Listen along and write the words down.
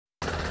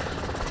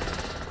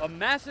A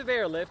massive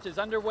airlift is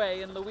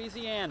underway in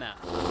Louisiana.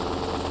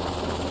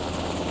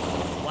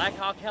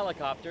 Blackhawk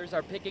helicopters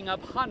are picking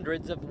up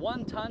hundreds of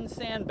one-ton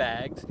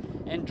sandbags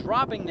and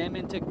dropping them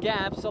into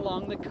gaps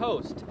along the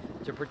coast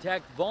to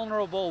protect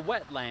vulnerable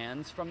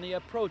wetlands from the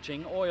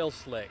approaching oil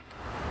slick.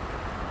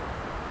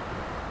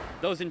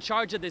 Those in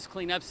charge of this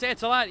cleanup say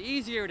it's a lot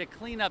easier to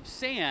clean up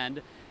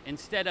sand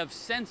instead of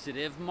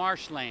sensitive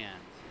marshland.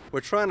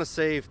 We're trying to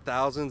save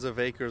thousands of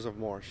acres of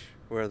marsh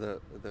where the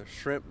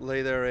shrimp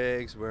lay their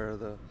eggs, where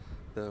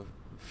the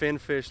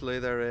finfish lay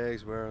their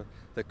eggs, where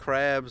the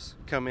crabs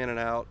come in and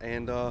out,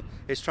 and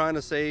it's trying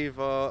to save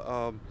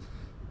a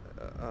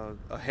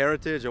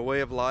heritage, a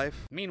way of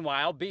life.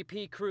 Meanwhile,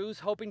 BP crews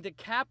hoping to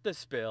cap the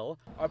spill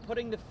are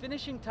putting the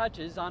finishing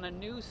touches on a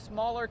new,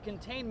 smaller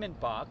containment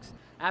box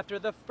after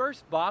the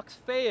first box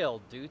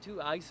failed due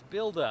to ice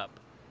buildup.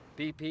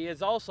 BP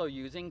is also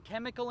using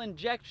chemical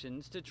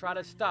injections to try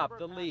to stop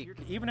the leak.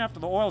 Even after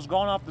the oil's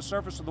gone off the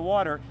surface of the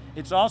water,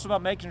 it's also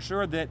about making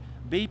sure that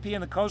BP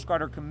and the Coast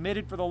Guard are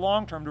committed for the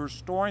long term to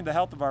restoring the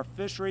health of our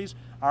fisheries,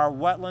 our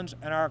wetlands,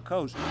 and our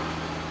coast.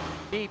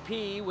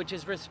 BP, which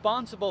is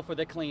responsible for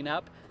the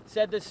cleanup,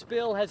 said the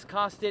spill has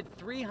cost it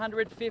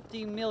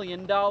 $350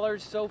 million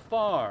so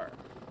far.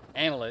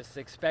 Analysts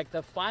expect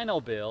the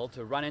final bill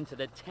to run into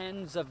the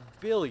tens of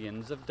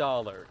billions of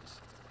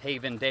dollars.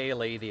 Haven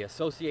Daley, The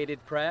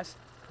Associated Press,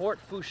 Port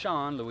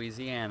Fourchon,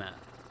 Louisiana.